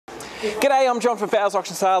G'day, I'm John from Fowles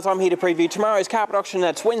Auctions and Sales. I'm here to preview tomorrow's carpet auction.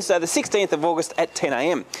 It's Wednesday the 16th of August at 10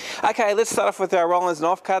 a.m. Okay, let's start off with our roll-ins and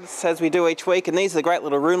offcuts as we do each week, and these are the great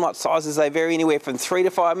little room lot sizes. They vary anywhere from 3 to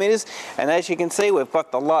 5 metres, and as you can see, we've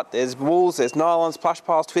got the lot. There's wools, there's nylons, plush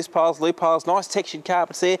piles, twist piles, loop piles, nice textured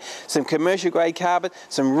carpets there, some commercial grade carpet,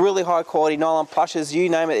 some really high quality nylon plushes, you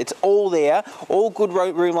name it, it's all there, all good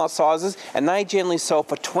room lot sizes, and they generally sell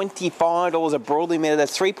for $25 a broadly metre.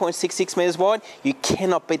 That's 3.66 metres wide. You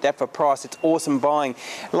cannot beat that for price. It's awesome buying.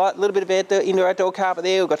 A little bit of indoor-outdoor carpet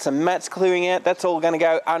there. We've got some mats clearing out. That's all going to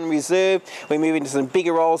go unreserved. We move into some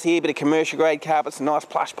bigger rolls here, bit of commercial grade carpets, some nice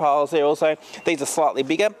plush piles there also. These are slightly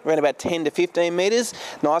bigger, around about 10 to 15 metres.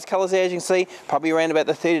 Nice colours there, as you can see, probably around about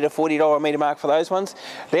the $30 to $40 a metre mark for those ones.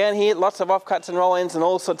 Down here, lots of offcuts and roll-ins and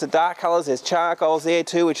all sorts of dark colours. There's charcoals there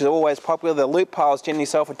too, which is always popular. The loop piles generally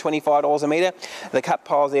sell for $25 a metre. The cut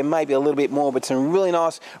piles there maybe a little bit more, but some really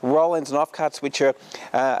nice roll-ins and offcuts which are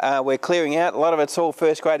we're clearing out. A lot of it's all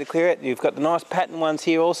first grade to clear it. You've got the nice pattern ones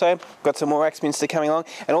here also. Got some more Axminster coming along,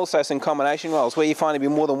 and also some combination rolls where you find to be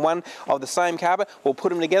more than one of the same carpet. We'll put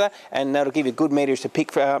them together, and that'll give you good metres to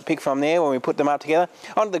pick from there when we put them up together.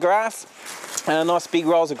 Onto the grass. Nice big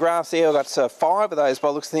rolls of grass there. I've got 5 of those by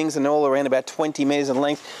the looks of things, and all around about 20 metres in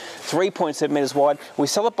length, 3.7 metres wide. We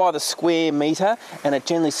sell it by the square metre, and it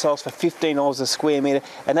generally sells for $15 a square metre,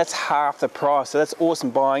 and that's half the price. So that's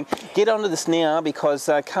awesome buying. Get onto this now, because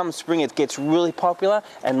come spring it gets really popular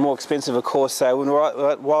and more expensive, of course. So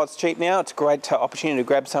while it's cheap now, it's a great opportunity to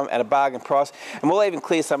grab some at a bargain price. And we'll even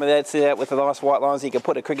clear some of that, see that with the nice white lines. You can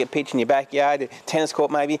put a cricket pitch in your backyard, a tennis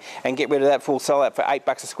court maybe, and get rid of that. We'll sell that for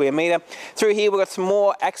 $8 a square metre. Through here we've got some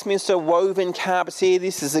more Axminster woven carpets here.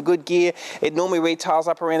 This is a good gear. It normally retails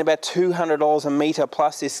up around about $200 a metre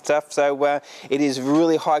plus this stuff. So it is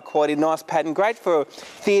really high quality, nice pattern, great for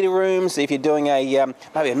theatre rooms. If you're doing a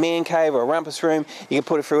maybe a man cave or a rumpus room, you can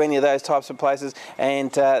put it through any of those types of places,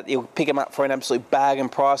 and you'll pick them up for an absolute bargain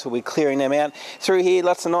price. We'll be clearing them out. Through here,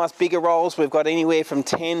 lots of nice bigger rolls. We've got anywhere from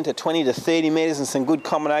 10 to 20 to 30 metres, and some good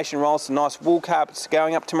combination rolls. Some nice wool carpets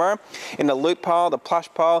going up tomorrow. In the loop pile, the plush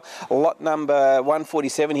pile, lot number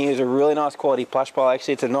 147 here is a really nice quality plush pile.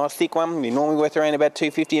 Actually, it's a nice thick one. You're normally worth around about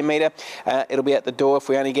 $2.50 a metre. It'll be at the door. If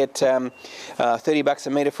we only get $30 a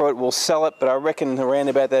metre for it, we'll sell it, but I reckon around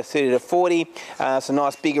about that 30 to 40. Some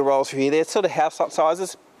nice bigger rolls through here. They're sort of house lot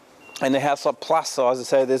sizes, and the house lot plus sizes,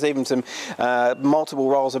 so there's even some multiple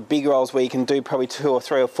rolls of big rolls where you can do probably 2 or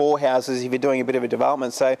 3 or 4 houses if you're doing a bit of a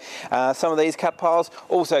development. So some of these cut piles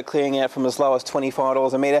also clearing out from as low as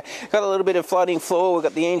 $25 a metre. Got a little bit of floating floor. We've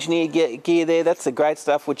got the engineered gear there. That's the great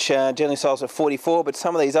stuff, which generally sells at $44, but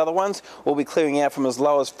some of these other ones will be clearing out from as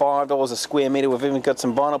low as $5 a square metre. We've even got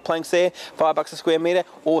some vinyl planks there, $5 a square metre.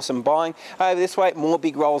 Awesome buying. Over this way, more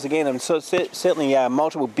big rolls again, and so certainly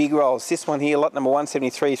multiple big rolls. This one here, lot number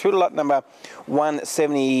 173 through to lot number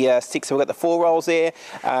 176. So we've got the 4 rolls there.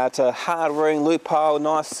 It's a hard room loop pile,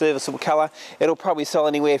 nice serviceable colour. It'll probably sell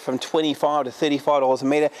anywhere from $25 to $35 a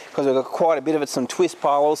metre, because we've got quite a bit of it. Some twist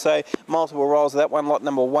pile also, multiple rolls of that one, lot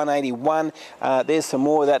number 181. There's some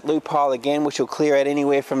more of that loop pile again, which will clear out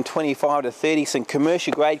anywhere from $25 to $30. Some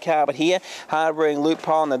commercial grade carpet here, hard room loop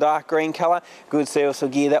pile in the dark green colour. Good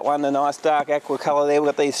serviceable gear, that one, the nice dark aqua colour there. We've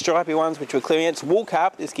got these stripy ones which we're clearing out. It's wool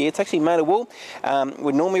carpet, this gear. It's actually made of wool.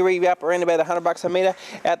 Would normally up around about $100 a metre.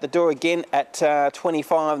 Out the door again at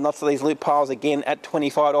 25. Lots of these loop piles again at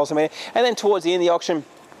 $25 a metre. And then towards the end of the auction,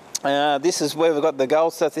 this is where we've got the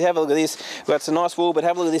gold stuff. Have a look at this. We've got some nice wool, but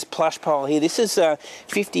have a look at this plush pile here. This is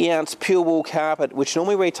 50-ounce pure wool carpet, which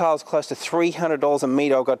normally retails close to $300 a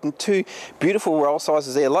metre. I've got 2 beautiful roll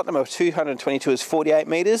sizes there. Lot number 222 is 48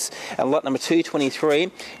 metres, and lot number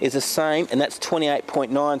 223 is the same, and that's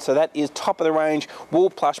 28.9. So that is top of the range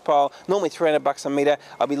wool plush pile. Normally $300 a metre.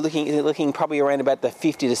 I'll be looking probably around about the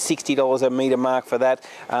 $50 to $60 a metre mark for that.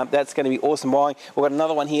 That's going to be awesome buying. We've got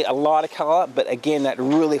another one here, a lighter colour, but again that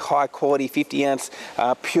really high quality 50-ounce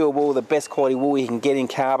pure wool, the best quality wool you can get in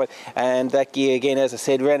carpet. And that gear again, as I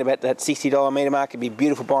said, around about that $60 a metre mark. It'd be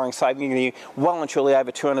beautiful buying, saving you well and truly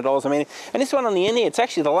over $200 a metre. And this one on the end here, it's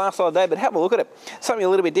actually the last of the day, but have a look at it. Something a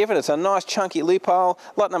little bit different. It's a nice chunky loop pile,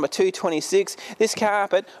 lot number 226. This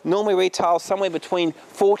carpet normally retails somewhere between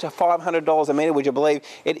 $400 to $500 a metre, would you believe?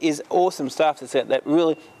 It is awesome stuff. It's that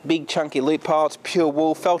really big chunky loop pile. It's pure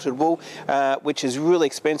wool, felted wool, which is really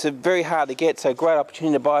expensive, very hard to get, so great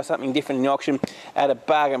opportunity to buy something different in the auction at a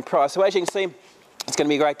bargain price. So as you can see, it's going to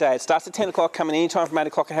be a great day. It starts at 10 o'clock, come in any time from 8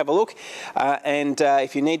 o'clock and have a look.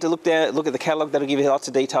 If you need to look at the catalogue, that'll give you lots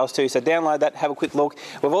of details too. So download that, have a quick look.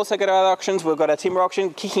 We've also got our auctions. We've got our timber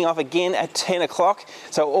auction kicking off again at 10 o'clock.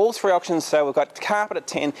 So all 3 auctions, so we've got carpet at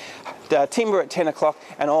 10, timber at 10 o'clock,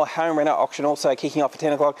 and our home renter auction also kicking off at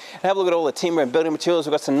 10 o'clock. And have a look at all the timber and building materials.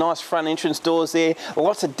 We've got some nice front entrance doors there,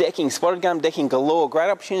 lots of decking, spotted gum decking galore. Great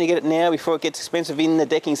opportunity to get it now before it gets expensive in the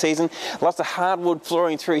decking season. Lots of hardwood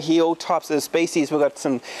flooring through here, all types of species. We've got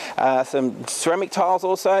some ceramic tiles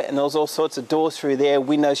also, and there's all sorts of doors through there,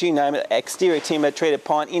 windows, you name it, exterior timber, treated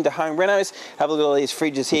pine into home renos. Have a look at all these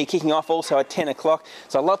fridges here, kicking off also at 10 o'clock.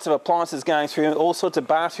 So lots of appliances going through, all sorts of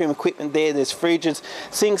bathroom equipment there. There's fridges,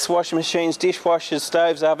 sinks, washing machines, dishwashers,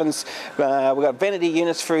 stoves, ovens. We've got vanity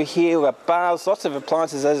units through here. We've got bars, lots of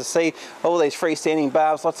appliances as you see, all these freestanding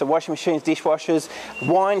bars, lots of washing machines, dishwashers,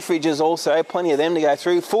 wine fridges also, plenty of them to go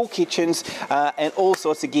through, full kitchens, and all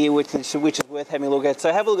sorts of gear which is worth having a look at.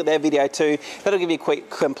 So have a look at that video too. That'll give you a quick,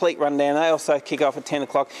 complete rundown. They also kick off at 10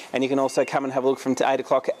 o'clock, and you can also come and have a look from 8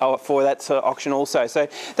 o'clock for that auction also. So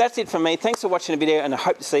that's it from me. Thanks for watching the video, and I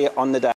hope to see you on the day.